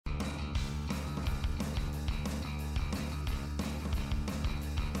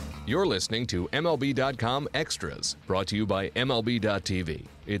You're listening to MLB.com Extras, brought to you by MLB.tv.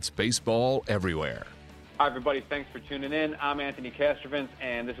 It's baseball everywhere. Hi, everybody. Thanks for tuning in. I'm Anthony Castrovins,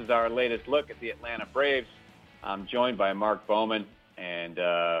 and this is our latest look at the Atlanta Braves. I'm joined by Mark Bowman, and,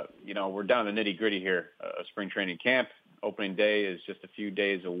 we're down to the nitty-gritty here. Spring training camp. Opening day is just a few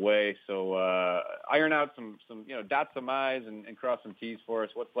days away, so iron out some dot some I's and cross some T's for us.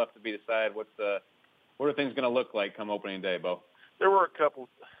 What's left to be decided? What are things going to look like come opening day, Bo? There were a couple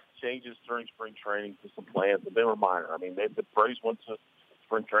changes during spring training to some plans, but they were minor. I mean, the Braves went to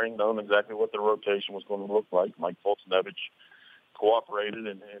spring training knowing exactly what their rotation was going to look like. Mike Foltynewicz cooperated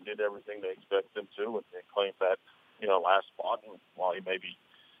and did everything they expected him to, and claimed that last spot. And while he may be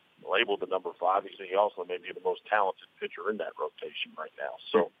labeled the number 5, he also may be the most talented pitcher in that rotation right now.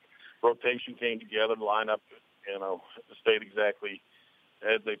 So rotation came together, the lineup, stayed exactly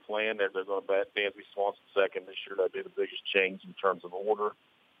as they planned. As they're going to bat Dansby Swanson second this year, that'd be the biggest change in terms of order.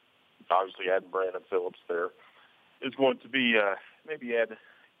 Obviously, adding Brandon Phillips there is going to be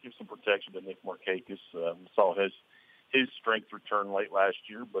give some protection to Nick Markakis. Saw his strength return late last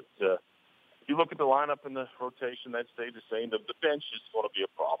year, but if you look at the lineup in the rotation, that stayed the same. The bench is going to be a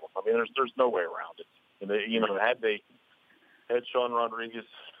problem. I mean, there's no way around it. And had Sean Rodriguez,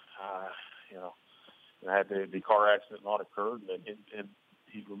 had the car accident not occurred and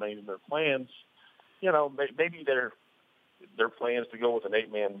he remained in their plans, maybe their plans to go with an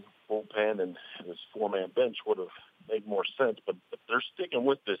 8-man bullpen and this 4-man bench would have made more sense. But they're sticking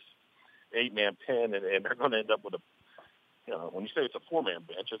with this 8-man pen, and they're going to end up with when you say it's a 4-man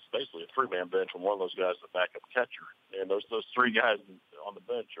bench, it's basically a 3-man bench when one of those guys is the backup catcher. And those 3 guys on the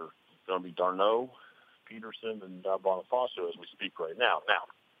bench are going to be Darno, Peterson, and Bonifacio as we speak right now. Now,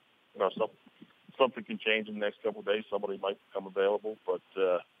 something can change in the next couple of days. Somebody might become available, but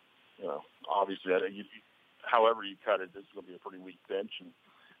obviously, however you cut it, this is going to be a pretty weak bench. And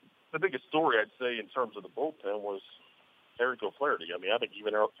the biggest story I'd say in terms of the bullpen was Eric O'Flaherty. I mean, I think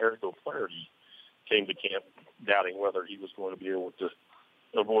even Eric O'Flaherty came to camp doubting whether he was going to be able to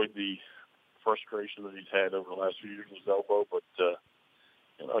avoid the frustration that he's had over the last few years with his elbow. But he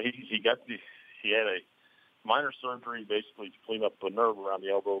had a minor surgery basically to clean up a nerve around the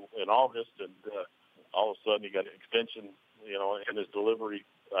elbow in August, and all of a sudden he got an extension, in his delivery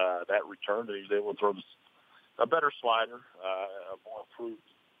that returned, and he was able to throw a better slider, a more improved,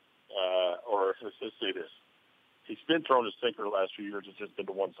 or let's say this. He's been throwing his sinker the last few years. It's just been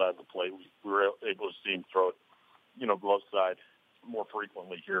to one side of the plate. We were able to see him throw it, glove side more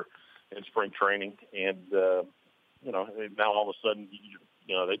frequently here in spring training. And, now all of a sudden,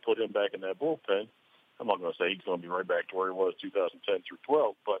 they put him back in that bullpen. I'm not going to say he's going to be right back to where he was 2010 through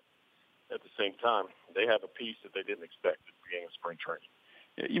 12, but at the same time, they have a piece that they didn't expect at the beginning of spring training.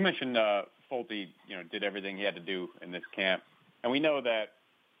 You mentioned Folty, did everything he had to do in this camp. And we know that,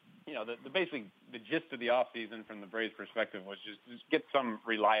 basically the gist of the offseason from the Braves' perspective was just get some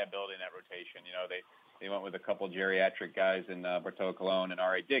reliability in that rotation. They went with a couple geriatric guys in Bartolo Colon and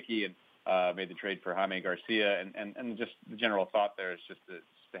R.A. Dickey and made the trade for Jaime Garcia. And just the general thought there is just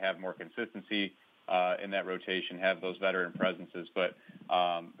to have more consistency in that rotation, have those veteran presences. But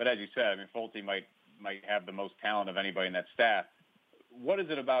as you said, I mean, Folty might have the most talent of anybody in that staff. What is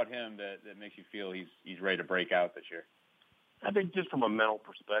it about him that makes you feel he's ready to break out this year? I think just from a mental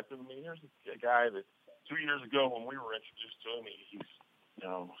perspective, I mean, here's a guy that 2 years ago when we were introduced to him, he's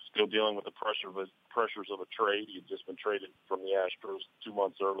still dealing with the pressures of a trade. He had just been traded from the Astros 2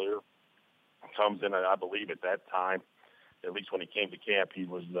 months earlier. Comes in, I believe, at that time, at least when he came to camp, he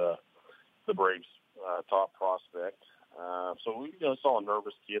was the Braves' top prospect. So we saw a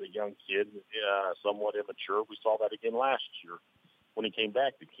nervous kid, a young kid, somewhat immature. We saw that again last year when he came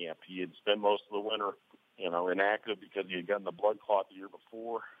back to camp. He had spent most of the winter inactive because he had gotten the blood clot the year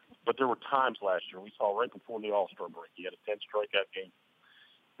before. But there were times last year, we saw right before the All-Star break, he had a 10 strikeout game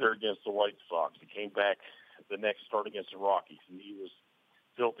there against the White Sox. He came back the next start against the Rockies, and he was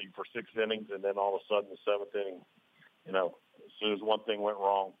filthy for 6 innings, and then all of a sudden the 7th inning, as soon as one thing went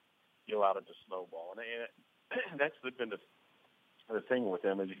wrong, he allowed it to snowball. And that's been the thing with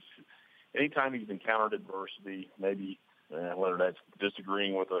him is anytime he's encountered adversity, maybe whether that's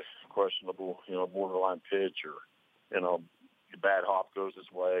disagreeing with a questionable, borderline pitch or, a bad hop goes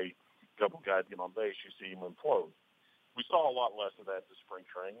his way, a couple guys get on base, you see him implode. We saw a lot less of that this spring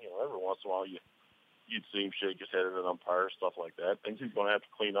training. Every once in a while you'd see him shake his head at an umpire, stuff like that. Things he's going to have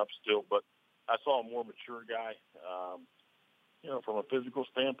to clean up still, but I saw a more mature guy. From a physical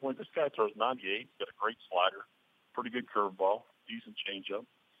standpoint, this guy throws 98, got a great slider, pretty good curveball, decent changeup.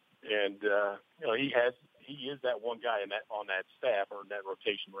 And, he is that one guy on that staff or in that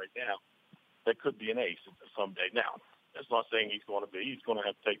rotation right now that could be an ace someday. Now, That's not saying he's going to be. He's going to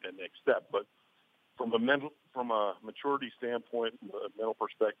have to take that next step. But from a maturity standpoint, from a mental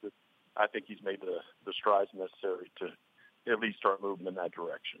perspective, I think he's made the strides necessary to at least start moving in that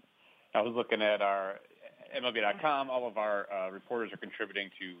direction. I was looking at our MLB.com. All of our reporters are contributing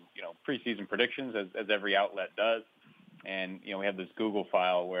to, preseason predictions as every outlet does. And, we have this Google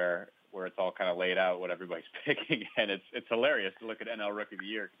file where it's all kind of laid out what everybody's picking. And it's hilarious to look at NL Rookie of the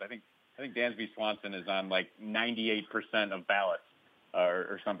Year because I think Dansby Swanson is on like 98% of ballots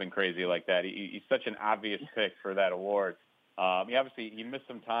or something crazy like that. He's such an obvious pick for that award. He missed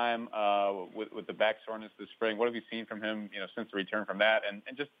some time with the back soreness this spring. What have you seen from him, since the return from that, and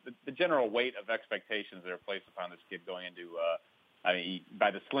just the general weight of expectations that are placed upon this kid going into?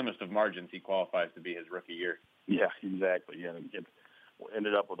 By the slimmest of margins, he qualifies to be his rookie year. Yeah, exactly. Yeah, he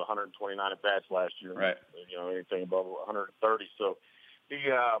ended up with 129 at bats last year. Right. Anything above 130. So,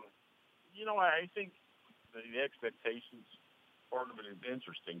 I think the expectations part of it is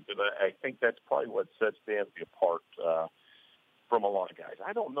interesting because I think that's probably what sets Dansby apart from a lot of guys.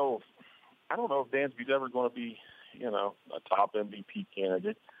 I don't know if Dansby's ever going to be, a top MVP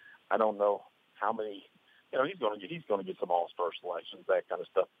candidate. I don't know how many. He's going to get some All-Star selections, that kind of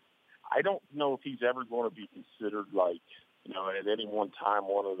stuff. I don't know if he's ever going to be considered like, at any one time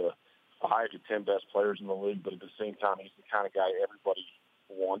one of the 5 to 10 best players in the league. But at the same time, he's the kind of guy everybody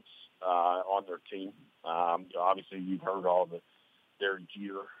wants on their team. Obviously, you've heard all the Derek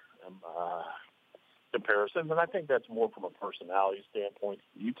Jeter comparisons, and I think that's more from a personality standpoint.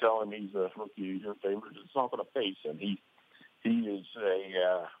 You tell him he's a rookie of your favorite, it's not going to face him. He is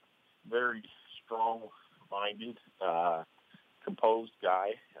a very strong-minded, composed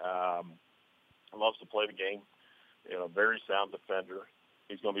guy. Loves to play the game. Very sound defender.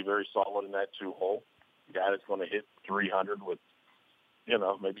 He's going to be very solid in that 2-hole. Guy that's going to hit 300 with,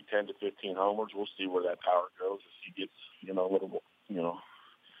 maybe 10 to 15 homers. We'll see where that power goes as he gets, a little,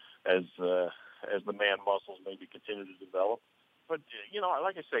 as the man muscles maybe continue to develop. But,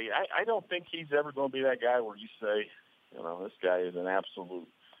 like I say, I don't think he's ever going to be that guy where you say, this guy is an absolute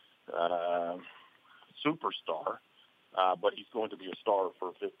superstar, but he's going to be a star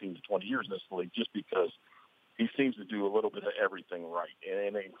for 15 to 20 years in this league just because he seems to do a little bit of everything right,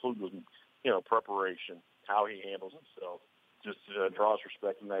 and it includes, preparation, how he handles himself, just draws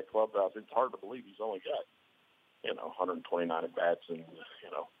respect in that clubhouse. It's hard to believe he's only got, 129 at-bats and,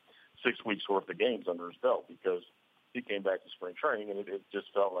 6 weeks worth of games under his belt because he came back to spring training and it just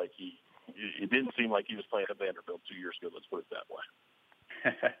felt like it didn't seem like he was playing at Vanderbilt 2 years ago. Let's put it that way.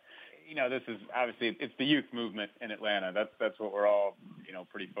 This is obviously it's the youth movement in Atlanta. That's what we're all,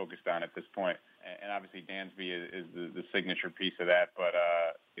 pretty focused on at this point. And obviously Dansby is the signature piece of that. But,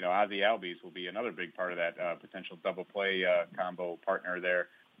 Ozzie Albies will be another big part of that potential double play combo partner there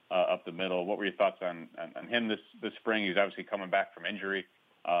up the middle. What were your thoughts on him this spring? He's obviously coming back from injury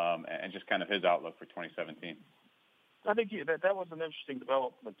and just kind of his outlook for 2017. I think that was an interesting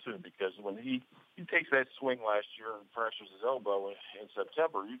development, too, because when he takes that swing last year and fractures his elbow in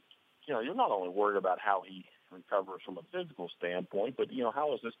September, you're not only worried about how he recovers from a physical standpoint, but,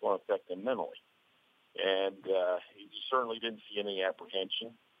 how is this going to affect him mentally? And he certainly didn't see any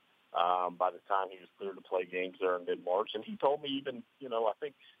apprehension by the time he was cleared to play games there in mid-March. And he told me even, I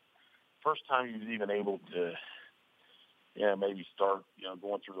think first time he was even able to, maybe start,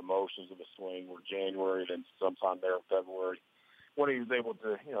 going through the motions of a swing were January, then sometime there in February. When he was able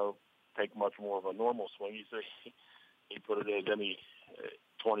to, take much more of a normal swing, he said he put it as any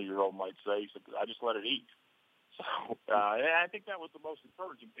 20-year-old might say. He said, I just let it eat. So I think that was the most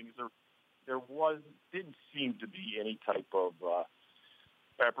encouraging thing. Is there didn't seem to be any type of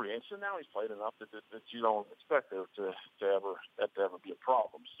apprehension. Now he's played enough that you don't expect there to ever be a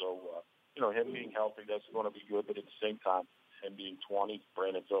problem. So him being healthy, that's going to be good. But at the same time, him being 20,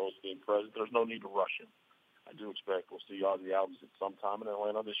 Brandon Phillips being president, there's no need to rush him. I do expect we'll see Ozzie Albies at some time in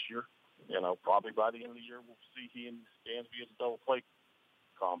Atlanta this year. Probably by the end of the year, we'll see he and Dansby as a double play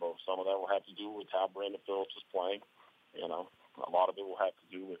combo. Some of that will have to do with how Brandon Phillips is playing. A lot of it will have to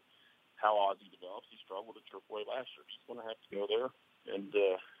do with how Ozzie develops. He struggled at AAA last year. He's going to have to go there and,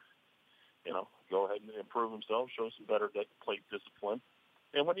 go ahead and improve himself, show some better plate discipline.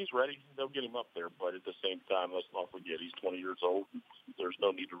 And when he's ready, they'll get him up there. But at the same time, let's not forget, he's 20 years old. There's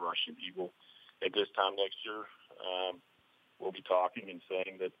no need to rush him. He will, at this time next year, we'll be talking and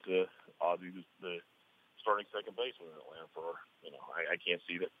saying that Ozzie was the starting second baseman in Atlanta for, I can't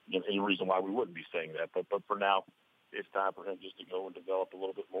see that any reason why we wouldn't be saying that. But for now, it's time for him just to go and develop a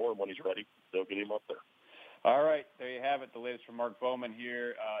little bit more. And when he's ready, they'll get him up there. All right, there you have it, the latest from Mark Bowman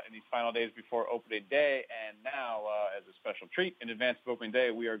here in these final days before opening day. And now, as a special treat in advance of opening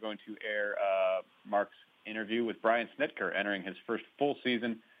day, we are going to air Mark's interview with Brian Snitker, entering his first full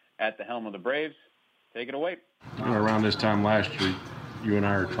season at the helm of the Braves. Take it away. Around this time last year, you and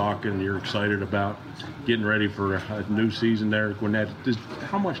I are talking. You're excited about getting ready for a new season there.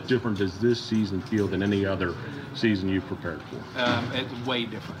 How much different does this season feel than any other season you've prepared for? It's way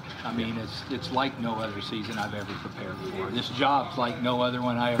different. I mean, it's like no other season I've ever prepared for. This job's like no other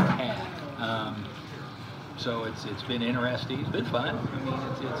one I ever had. So it's been interesting. It's been fun. I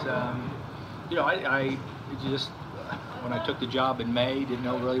mean, I just when I took the job in May, didn't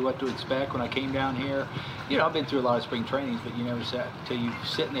know really what to expect. When I came down here, I've been through a lot of spring trainings, but you never sat until you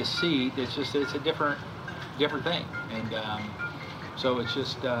sit in this seat. It's a different thing, and so it's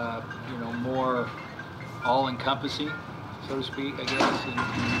just more all-encompassing, so to speak, I guess.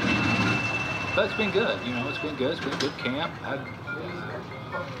 But it's been good. It's been good. It's been a good camp. Had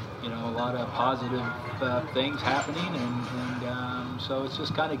a lot of positive things happening, and so it's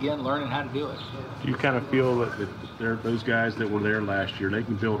just kind of again learning how to do it. Do you kind of feel that those guys that were there last year, they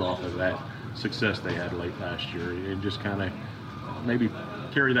can build off of that success they had late last year and just kind of maybe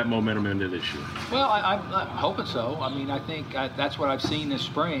carry that momentum into this year? Well, I'm hoping so. I mean, I think that's what I've seen this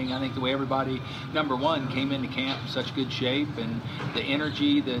spring. I think the way everybody, number one, came into camp in such good shape, and the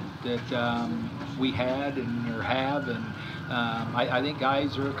energy that we had and have, and I think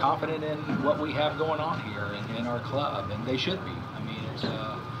guys are confident in what we have going on here in our club, and they should be. I mean, it's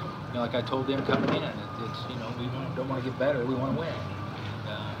like I told them coming in, it's we don't want to get better, we want to win.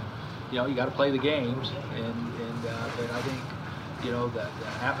 And, you got to play the games, but I think the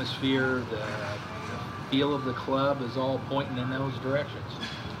atmosphere, the feel of the club is all pointing in those directions.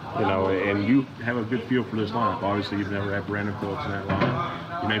 And you have a good feel for this lineup. Obviously, you've never had Brandon Phillips in that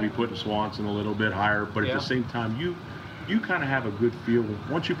lineup. You may be putting Swanson a little bit higher, but at the same time, you kind of have a good feel.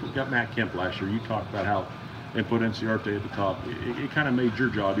 Once you got Matt Kemp last year, you talked about how and put Inciarte at the top. It kind of made your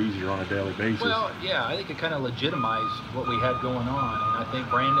job easier on a daily basis. Well, yeah, I think it kind of legitimized what we had going on, and I think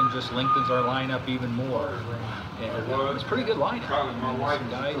Brandon just lengthens our lineup even more. And it's a pretty good lineup. I mean, some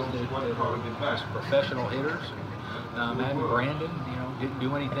guys that are just professional hitters. And Brandon, didn't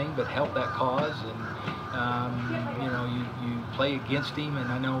do anything but help that cause. And you play against him,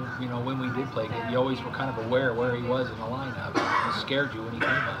 and I know when we did play against him, you always were kind of aware where he was in the lineup. It scared you when he came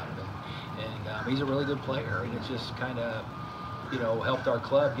up. And he's a really good player, and it's just kind of helped our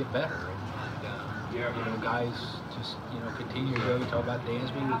club get better. And guys just continue to go. You talk about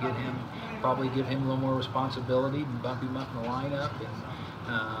Dansby, we probably give him a little more responsibility and bump him up in the lineup, and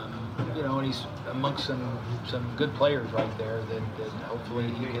and he's amongst some good players right there that hopefully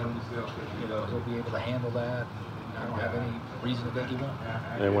he can he'll be able to handle that. I don't have any reason to think he won't.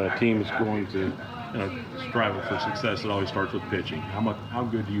 And when a team is going to strive for success, it always starts with pitching. How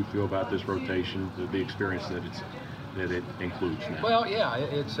good do you feel about this rotation, the experience that it includes now? Well, yeah,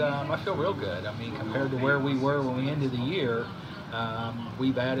 it's I feel real good. I mean, compared to where we were when we ended the year,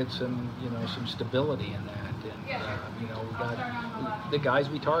 we've added some stability in that. And we got the guys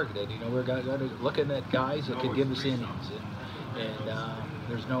we targeted. We're looking at guys that could give us innings, and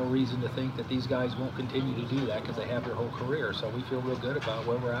there's no reason to think that these guys won't continue to do that because they have their whole career. So we feel real good about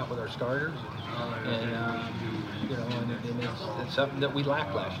where we're at with our starters, and it's something that we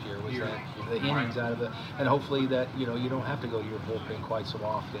lacked last year was that the innings out of it, and hopefully that you don't have to go to your bullpen quite so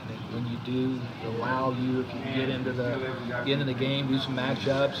often. And when you do, allow you if you get into the game, do some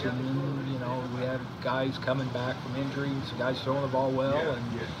matchups, and then we have guys coming back from injuries, guys throwing the ball well,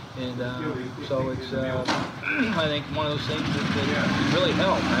 and so it's I think one of those things that really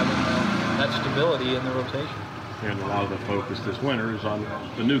help having that stability in the rotation. And a lot of the focus this winter is on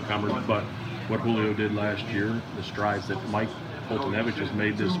the newcomers, but what Julio did last year, the strides that Mike Foltynewicz has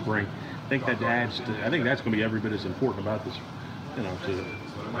made this spring, I think that adds to. I think that's going to be every bit as important about this,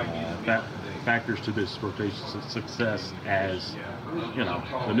 to factors to this rotation's success as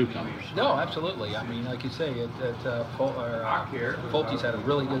the newcomers. No, absolutely. I mean, like you say, Folty's had a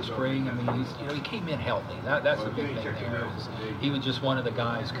really good spring. I mean, he came in healthy. That's the big thing there. He was just one of the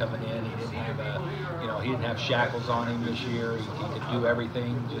guys coming in. He didn't have he didn't have shackles on him this year. He could do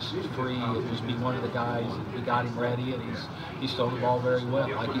everything just free. He'd just be one of the guys. We got him ready, and he's thrown the ball very well,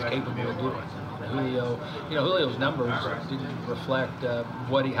 like he's capable of doing. Julio, Julio's numbers didn't reflect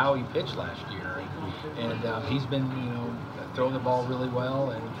how he pitched last year, and he's been throwing the ball really well,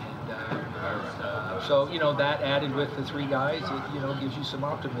 and so that added with the three guys, it gives you some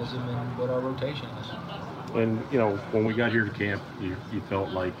optimism in what our rotation is. And when we got here to camp, you felt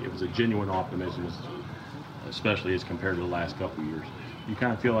like it was a genuine optimism especially as compared to the last couple of years. You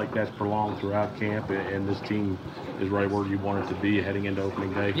kind of feel like that's prolonged throughout camp, and this team is right where you want it to be heading into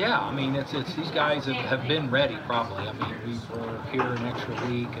opening day? Yeah, I mean, it's these guys have been ready probably. I mean, we were here an extra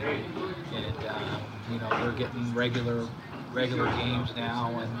week, and you know, we're getting regular games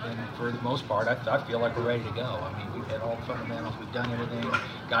now, and for the most part, I feel like we're ready to go. I mean, we've had all the fundamentals, we've done everything.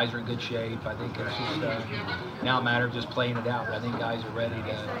 Guys are in good shape. I think it's just now a matter of just playing it out. But I think guys are ready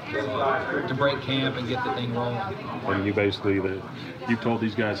to break camp and get the thing rolling. And you basically, you've told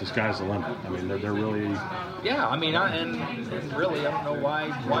these guys the sky's the limit. I mean, they're really. Yeah, I mean, and really, I don't know why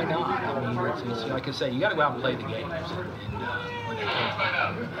not. I mean, it's like I say, you got to go out and play the games, when they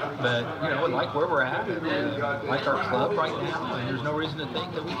come. But you know, like where we're at, like our club right now, and there's no reason to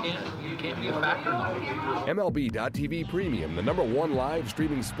think that we can't be a factor in all of it. MLB.TV Premium, the #1 live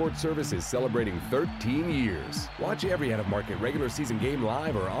streaming sports service, is celebrating 13 years. Watch every out-of-market regular season game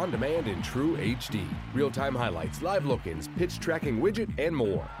live or on demand in true HD. Real-time highlights, live look-ins, pitch tracking widget, and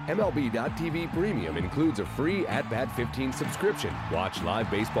more. MLB.TV Premium includes a free At-Bat 15 subscription. Watch live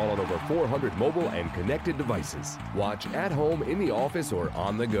baseball on over 400 mobile and connected devices. Watch at home, in the office, or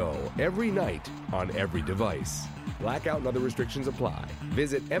on the go, every night, on every device. Blackout and other restrictions apply.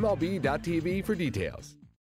 Visit MLB.TV for details.